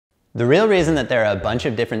The real reason that there are a bunch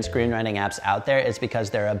of different screenwriting apps out there is because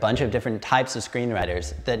there are a bunch of different types of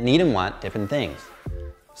screenwriters that need and want different things.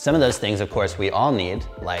 Some of those things, of course, we all need,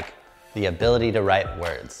 like the ability to write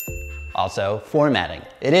words. Also, formatting.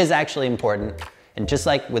 It is actually important, and just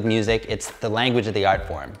like with music, it's the language of the art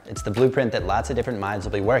form. It's the blueprint that lots of different minds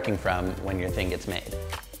will be working from when your thing gets made.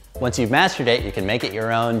 Once you've mastered it, you can make it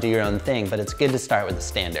your own, do your own thing, but it's good to start with a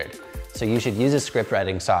standard. So you should use a script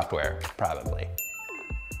writing software, probably.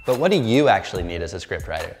 But what do you actually need as a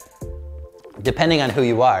scriptwriter? Depending on who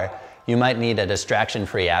you are, you might need a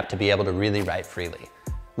distraction-free app to be able to really write freely.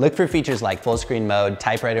 Look for features like full screen mode,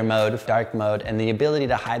 typewriter mode, dark mode, and the ability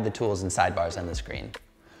to hide the tools and sidebars on the screen.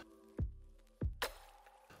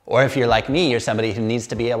 Or if you're like me, you're somebody who needs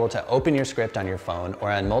to be able to open your script on your phone or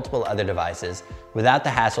on multiple other devices without the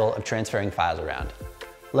hassle of transferring files around.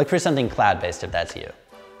 Look for something cloud-based if that's you.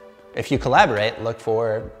 If you collaborate, look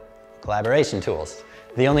for collaboration tools.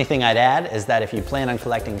 The only thing I'd add is that if you plan on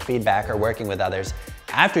collecting feedback or working with others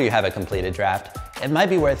after you have a completed draft, it might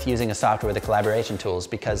be worth using a software with the collaboration tools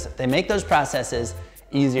because they make those processes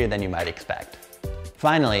easier than you might expect.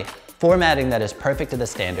 Finally, formatting that is perfect to the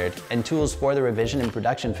standard and tools for the revision and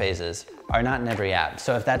production phases are not in every app,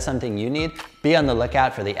 so if that's something you need, be on the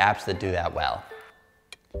lookout for the apps that do that well.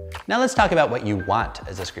 Now let's talk about what you want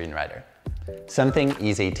as a screenwriter. Something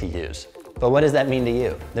easy to use. But what does that mean to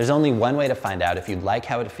you? There's only one way to find out if you like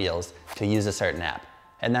how it feels to use a certain app,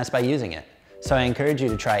 and that's by using it. So I encourage you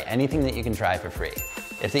to try anything that you can try for free.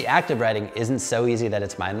 If the act of writing isn't so easy that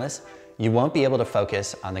it's mindless, you won't be able to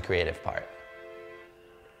focus on the creative part.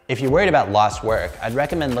 If you're worried about lost work, I'd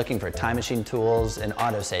recommend looking for time machine tools and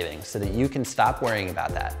auto-saving so that you can stop worrying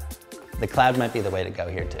about that. The cloud might be the way to go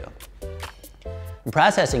here too. And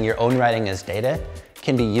processing your own writing as data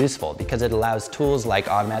can be useful because it allows tools like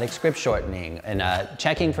automatic script shortening and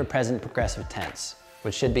checking for present progressive tense,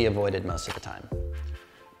 which should be avoided most of the time.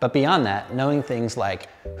 But beyond that, knowing things like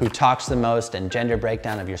who talks the most and gender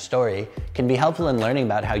breakdown of your story can be helpful in learning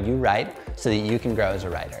about how you write so that you can grow as a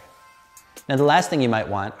writer. Now, the last thing you might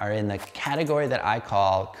want are in the category that I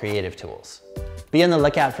call creative tools. Be on the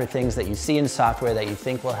lookout for things that you see in software that you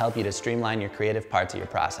think will help you to streamline your creative parts of your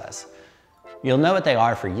process. You'll know what they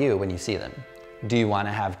are for you when you see them. Do you want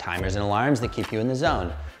to have timers and alarms that keep you in the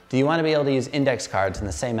zone? Do you want to be able to use index cards in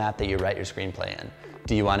the same app that you write your screenplay in?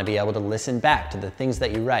 Do you want to be able to listen back to the things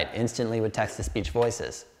that you write instantly with text-to-speech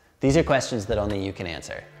voices? These are questions that only you can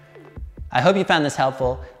answer. I hope you found this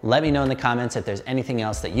helpful. Let me know in the comments if there's anything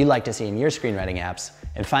else that you'd like to see in your screenwriting apps.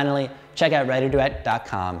 And finally, check out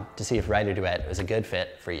writerduet.com to see if WriterDuet is a good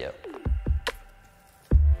fit for you.